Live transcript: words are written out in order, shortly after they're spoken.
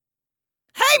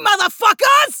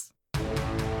motherfuckers!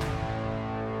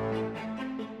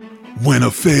 When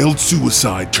a failed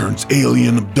suicide turns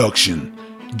alien abduction,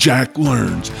 Jack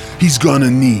learns he's gonna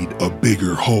need a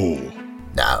bigger hole.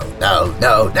 No.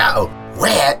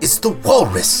 Where is the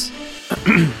walrus?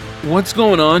 What's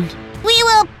going on? We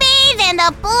will bathe in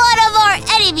the blood of our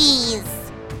enemies!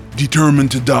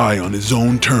 Determined to die on his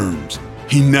own terms,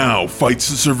 he now fights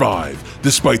to survive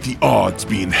despite the odds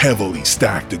being heavily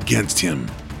stacked against him.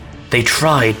 They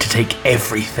tried to take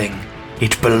everything.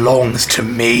 It belongs to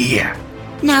me.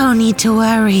 No need to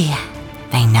worry.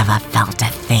 They never felt a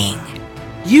thing.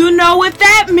 You know what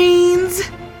that means!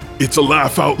 It's a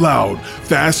laugh out loud,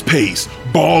 fast-paced,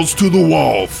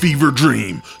 balls-to-the-wall fever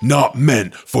dream not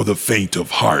meant for the faint of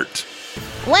heart.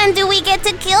 When do we get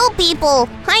to kill people?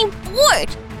 I'm bored!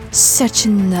 Such a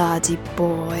naughty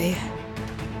boy.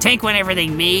 Take whatever they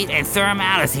made and throw them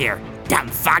out of here, dumb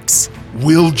fucks!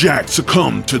 Will Jack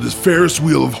succumb to this Ferris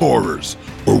wheel of horrors,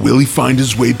 or will he find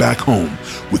his way back home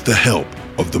with the help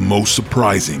of the most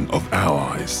surprising of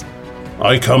allies?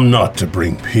 I come not to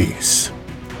bring peace,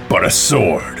 but a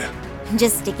sword.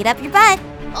 Just stick it up your butt.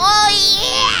 Oh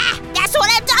yeah! That's what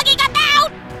I'm talking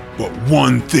about! But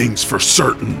one thing's for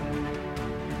certain.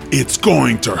 It's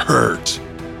going to hurt.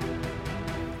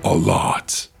 A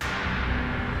lot.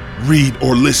 Read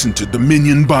or listen to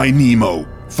Dominion by Nemo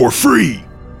for free.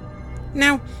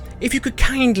 Now, if you could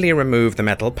kindly remove the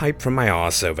metal pipe from my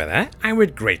arse over there, I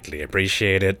would greatly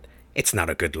appreciate it. It's not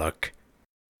a good look.